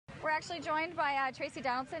actually joined by Tracy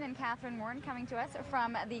Donaldson and Catherine Warren coming to us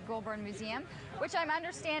from the Goulbourn Museum, which I'm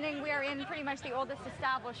understanding we are in pretty much the oldest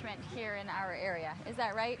establishment here in our area. Is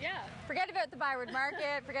that right? Yeah. Forget about the Byward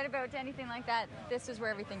Market, forget about anything like that. This is where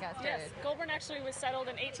everything got started. Yes, Goulbourn actually was settled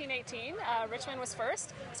in 1818. Richmond was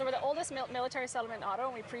first. So we're the oldest military settlement in Ottawa,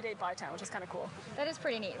 and we predate Bytown, which is kind of cool. That is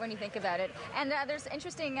pretty neat when you think about it. And there's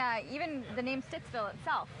interesting, even the name Stittsville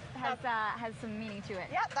itself has some meaning to it.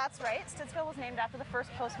 Yeah, that's right. Stittsville was named after the first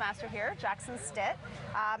postmaster here, Jackson Stitt,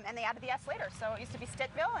 and they added the S later. So it used to be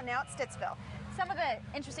Stittville, and now it's Stittsville. Some of the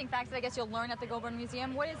interesting facts that I guess you'll learn at the Goulbourn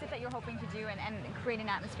Museum, what is it that you're hoping to do and create an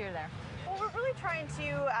atmosphere there? Well, we're really trying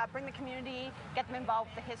to bring the community, get them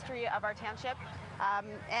involved with the history of our township,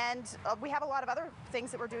 and we have a lot of other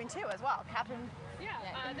things that we're doing too as well. Catherine?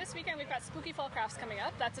 Yeah, this weekend we've got Spooky Fall Crafts coming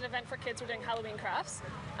up. That's an event for kids. We're doing Halloween crafts.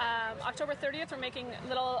 October 30th, we're making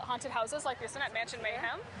little haunted houses like this one at Mansion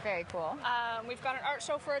Mayhem. Very cool. We've got an art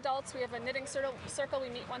show for adults. We have a knitting circle. We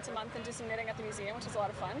meet once a month and do some knitting at the museum, which is a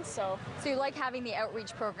lot of fun. So you like having the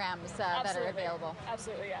outreach programs that are available?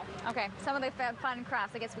 Absolutely, yeah. Okay, some of the fun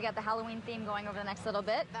crafts. I guess we got the Halloween theme going over the next little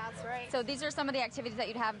bit. That's right. So these are some of the activities that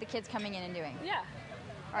you'd have the kids coming in and doing? Yeah.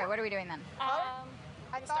 All right, what are we doing then?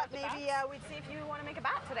 I thought maybe we'd see if you want to make a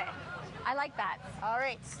bat today. I like bats. All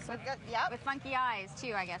right. So with funky eyes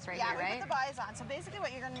too, I guess, here, right? Yeah, we put the eyes on. So basically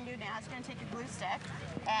what you're going to do now is you're going to take your glue stick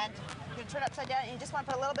and you're going to turn it upside down, and you just want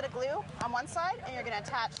to put a little bit of glue on one side, and you're going to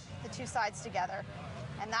attach the two sides together.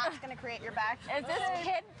 And that's going to create your bat. Is this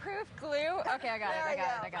kid-proof glue? Okay, I got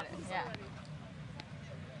it. Yeah.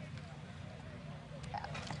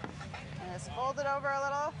 And just fold it over a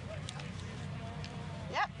little.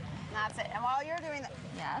 Yep. That's it. And while you're doing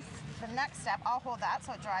that, the next step, I'll hold that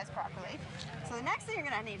so it dries properly. So the next thing you're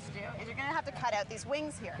going to need to do is you're going to have to cut out these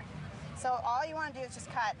wings here. So all you want to do is just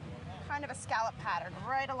cut kind of a scallop pattern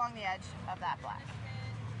right along the edge of that black.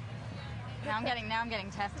 Now I'm getting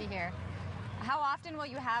testy here. How often will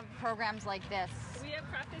you have programs like this? We have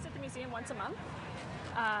craft days at the museum once a month.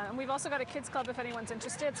 And we've also got a kids club if anyone's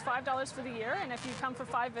interested. It's $5 for the year, and if you come for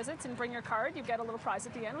 5 visits and bring your card, you get a little prize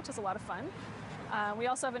at the end, which is a lot of fun. We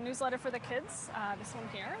also have a newsletter for the kids, this one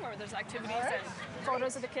here, where there's activities and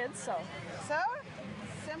photos of the kids. So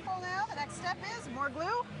simple now. The next step is more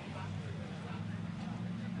glue.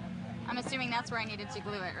 I'm assuming that's where I needed to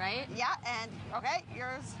glue it, right? Yeah, and okay,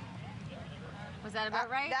 yours. Was that about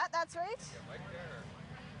right? That's right.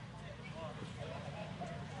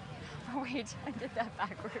 Oh, wait, I did that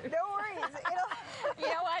backwards. No worries. You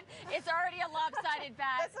know what? It's already a lopsided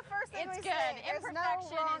bat. That's the first thing it's we good. say.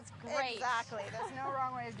 Imperfection is great. Exactly. There's no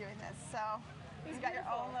wrong way of doing this. So you've got your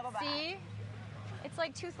own little bat. See? It's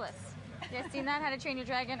like Toothless. You guys seen that? How to Train Your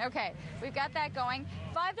Dragon? Okay, we've got that going.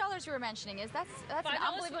 $5 you were mentioning that's an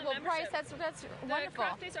unbelievable price. That's wonderful. The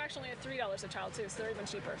craft days are actually at $3 a child too, so they're even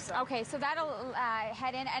cheaper. So. Okay, so that'll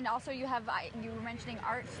head in, and also you have you were mentioning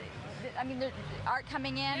art. I mean, there's art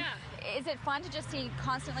coming in. Yeah. Is it fun to just see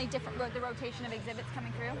constantly the rotation of exhibits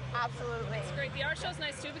coming through? Absolutely. It's great. The art show's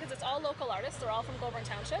nice too because it's all local artists. They're all from Goulbourn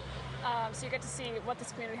Township. So you get to see what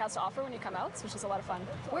this community has to offer when you come out, which is a lot of fun.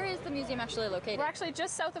 Where is the museum actually located? We're actually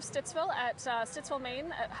just south of Stittsville at Stittsville,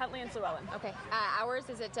 Maine, at Huntley and Llewellyn. Okay. Hours,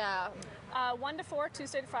 is it? 1 to 4,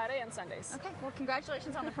 Tuesday to Friday, and Sundays. Okay. Well,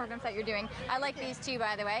 congratulations on the programs that you're doing. I like these too,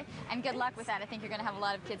 by the way, and good luck with that. I think you're going to have a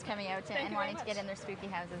lot of kids coming out and wanting to get in their spooky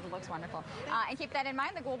houses. It looks wonderful. And keep that in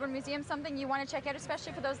mind. The Goulbourn Museum, something you want to check out,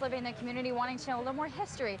 especially for those living in the community wanting to know a little more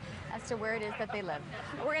history as to where it is that they live.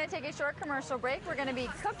 We're going to take a short commercial break. We're going to be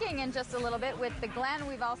cooking in just a little bit with the Glen.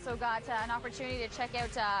 We've also got an opportunity to check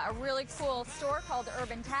out a really cool store called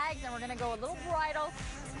Urban Tags, and we're going to go a little bridal.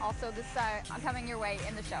 Also, this coming your way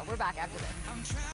in the show. We're back after this.